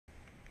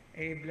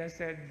A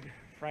blessed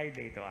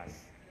Friday to us.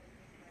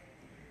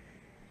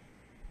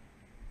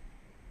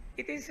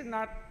 It is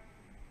not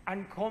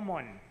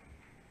uncommon,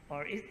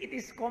 or it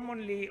is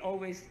commonly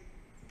always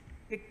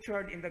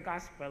pictured in the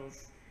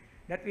Gospels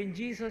that when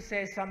Jesus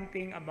says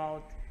something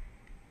about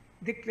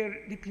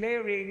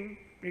declaring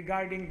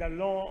regarding the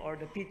law or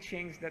the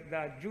teachings that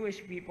the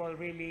Jewish people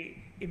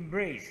really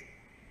embraced,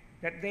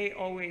 that they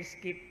always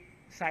keep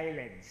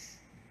silence.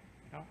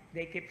 No?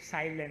 They keep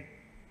silent.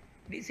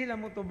 Di sila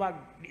mutubag,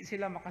 di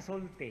sila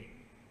makasulti.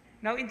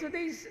 Now, in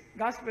today's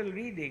gospel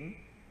reading,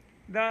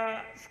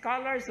 the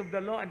scholars of the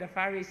law and the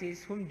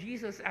Pharisees whom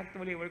Jesus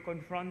actually were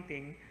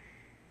confronting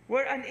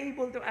were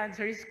unable to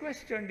answer his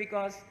question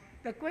because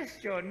the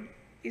question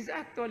is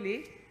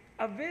actually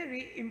a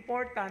very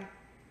important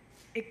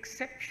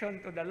exception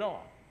to the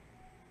law.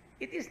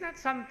 It is not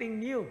something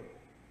new.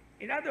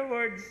 In other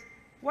words,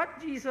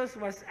 what Jesus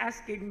was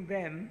asking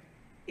them,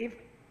 if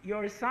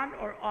your son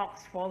or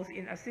ox falls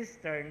in a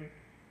cistern,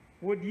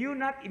 would you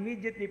not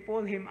immediately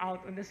pull him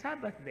out on the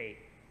Sabbath day?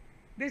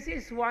 This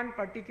is one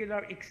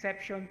particular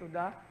exception to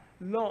the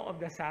law of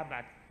the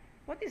Sabbath.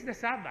 What is the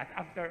Sabbath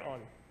after all?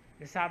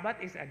 The Sabbath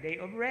is a day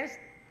of rest.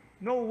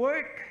 No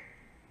work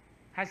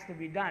has to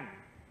be done.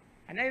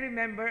 And I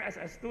remember as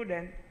a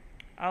student,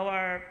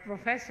 our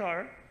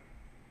professor,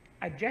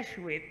 a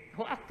Jesuit,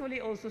 who actually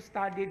also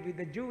studied with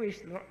the Jewish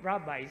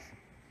rabbis,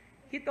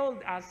 he told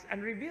us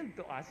and revealed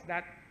to us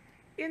that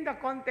in the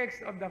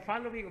context of the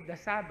following of the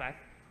Sabbath,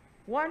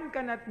 one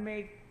cannot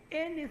make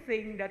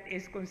anything that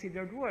is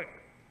considered work.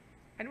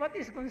 And what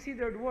is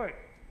considered work?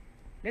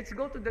 Let's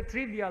go to the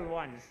trivial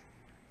ones.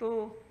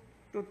 To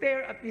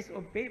tear a piece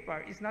of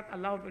paper is not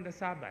allowed on the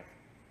Sabbath.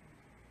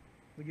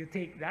 Would you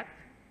take that?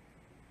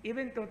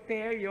 Even to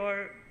tear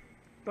your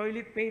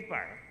toilet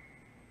paper.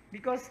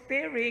 Because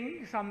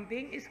tearing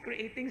something is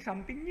creating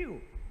something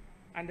new.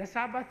 And the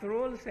Sabbath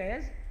rule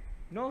says,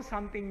 no,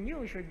 something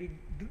new should be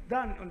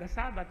done on the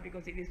Sabbath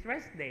because it is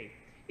rest day.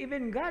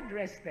 Even God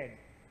rested.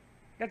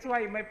 That's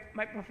why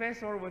my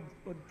professor would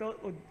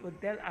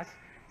tell us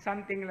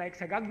something like,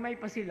 sa gagmay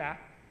pa sila,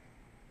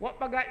 wa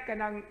paga ka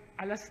ng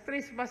alas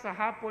 3 pa sa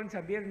hapon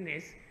sa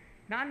Biyernes,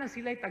 naana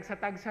sila'y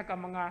tagsa-tagsa ka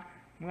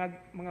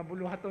mga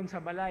buluhaton sa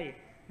balay.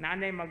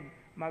 Naanay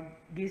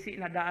maggisi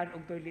na daan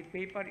og toilet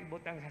paper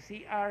ibutang sa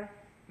CR,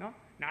 no?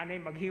 Naanay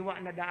maghiwa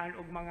na daan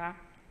og mga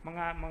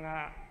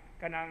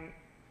kanang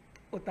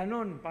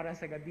utanon para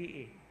sa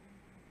gabi.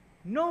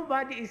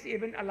 Nobody is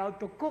even allowed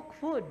to cook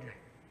food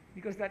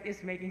because that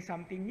is making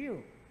something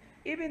new.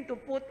 Even to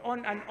put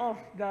on and off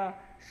the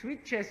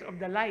switches of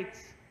the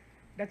lights.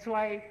 That's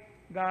why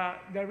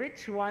the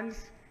rich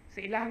ones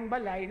sa ilahang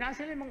balay, na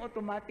sila mga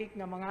automatic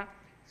na mga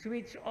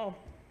switch off,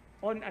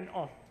 on and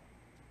off.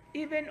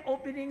 Even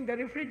opening the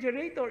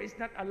refrigerator is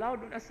not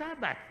allowed on a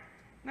Sabbath.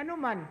 Nga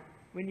naman,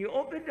 when you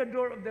open the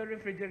door of the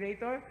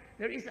refrigerator,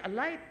 there is a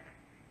light.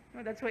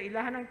 No, that's why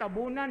ilahan ng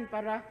tabunan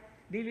para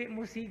dili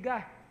mo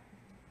siga.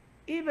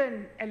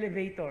 Even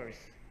elevators.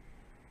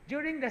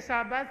 During the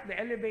Sabbath, the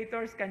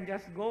elevators can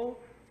just go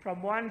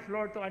from one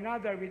floor to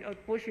another without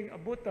pushing a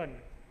button.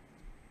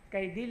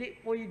 Kay dili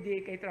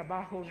pwede, kay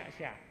trabaho na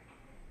siya.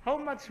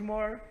 How much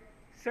more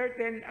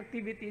certain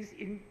activities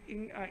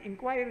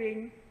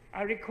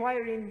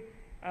requiring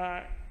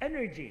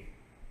energy.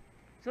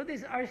 So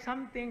these are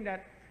something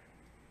that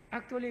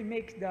actually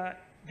makes the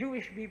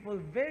Jewish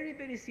people very,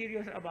 very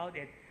serious about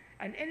it.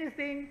 And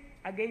anything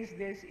against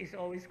this is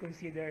always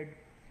considered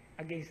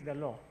against the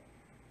law.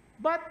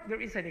 But there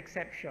is an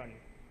exception.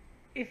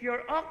 If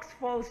your ox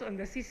falls on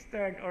the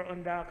cistern or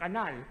on the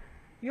canal,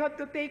 you have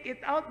to take it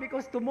out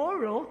because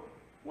tomorrow,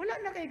 wala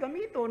na kay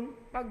gamiton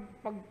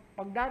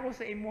pagdaro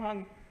sa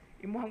imuhang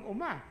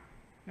uma.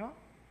 No?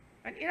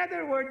 And in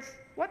other words,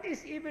 what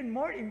is even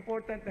more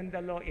important than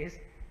the law is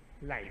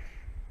life.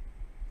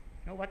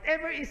 Now,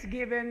 whatever is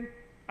given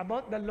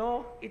about the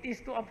law, it is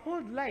to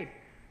uphold life.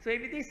 So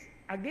if it is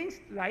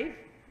against life,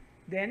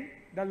 then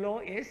the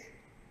law is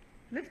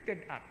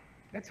lifted up.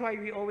 That's why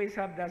we always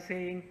have the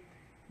saying,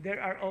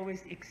 there are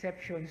always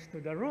exceptions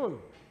to the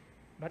rule.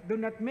 But do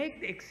not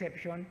make the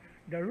exception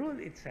the rule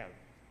itself.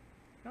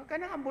 No,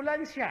 kanang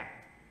ambulansya.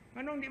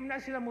 Manong di mo na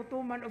sila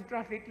mutuman og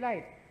traffic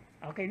light.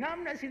 Okay,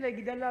 naam na sila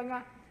gidala nga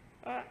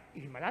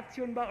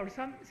malatsyon ba or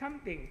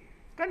something.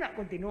 Kana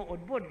kung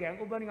tinuod pod kaya ang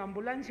uban ng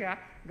ambulansya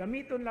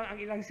gamiton lang ang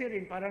ilang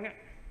sirin para nga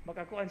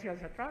makakuan sila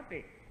sa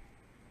traffic.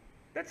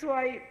 That's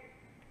why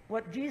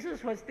what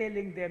Jesus was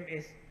telling them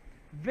is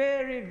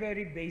very,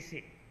 very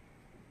basic.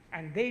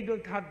 And they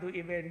don't have to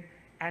even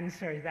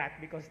answer that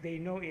because they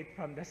know it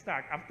from the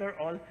start. After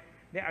all,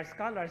 they are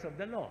scholars of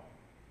the law.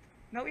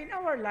 Now, in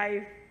our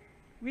life,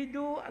 we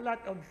do a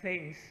lot of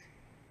things.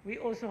 We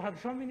also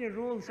have so many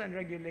rules and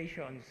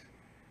regulations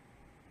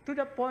to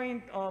the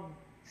point of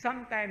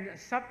sometimes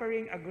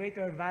suffering a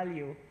greater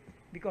value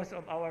because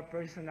of our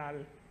personal,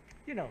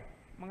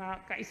 mga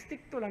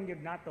ka-stricto lang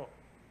yun nato.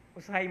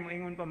 Usahay mo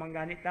ingon pa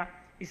mangganita,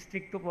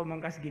 stricto pa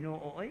mangkas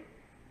Ginoo oy.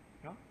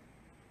 No?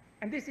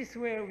 And this is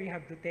where we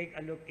have to take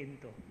a look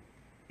into.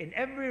 In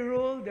every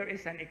rule, there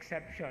is an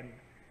exception.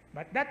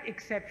 But that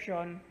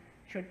exception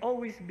should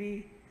always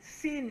be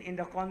seen in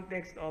the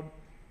context of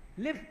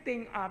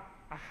lifting up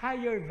a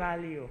higher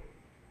value,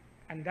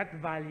 and that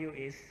value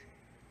is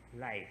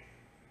life.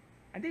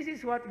 And this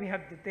is what we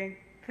have to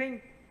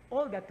think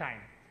all the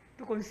time,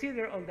 to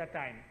consider all the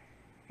time.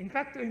 In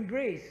fact, to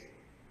embrace,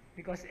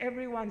 because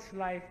everyone's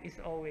life is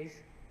always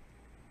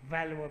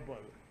valuable.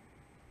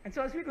 And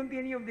so as we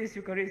continue this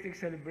Eucharistic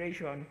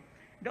celebration,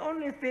 the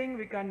only thing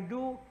we can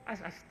do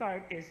as a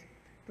start is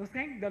to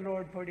thank the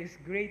Lord for this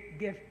great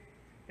gift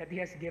that He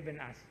has given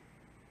us.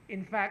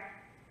 In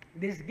fact,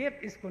 this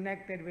gift is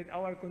connected with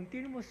our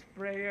continuous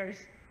prayers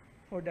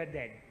for the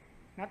dead.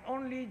 Not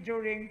only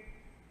during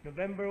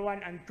November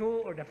 1 and 2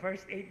 or the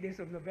first 8 days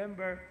of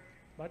November,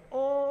 but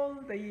all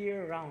the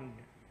year round.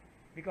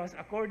 Because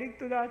according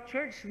to the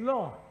church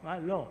law,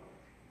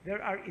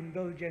 there are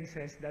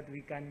indulgences that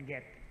we can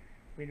get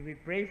when we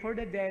pray for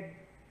the dead,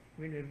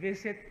 when we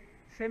visit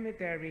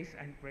cemeteries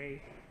and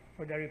pray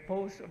for the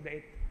repose of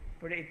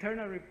for the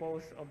eternal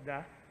repose of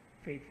the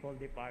faithful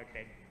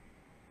departed.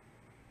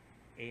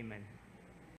 Amen.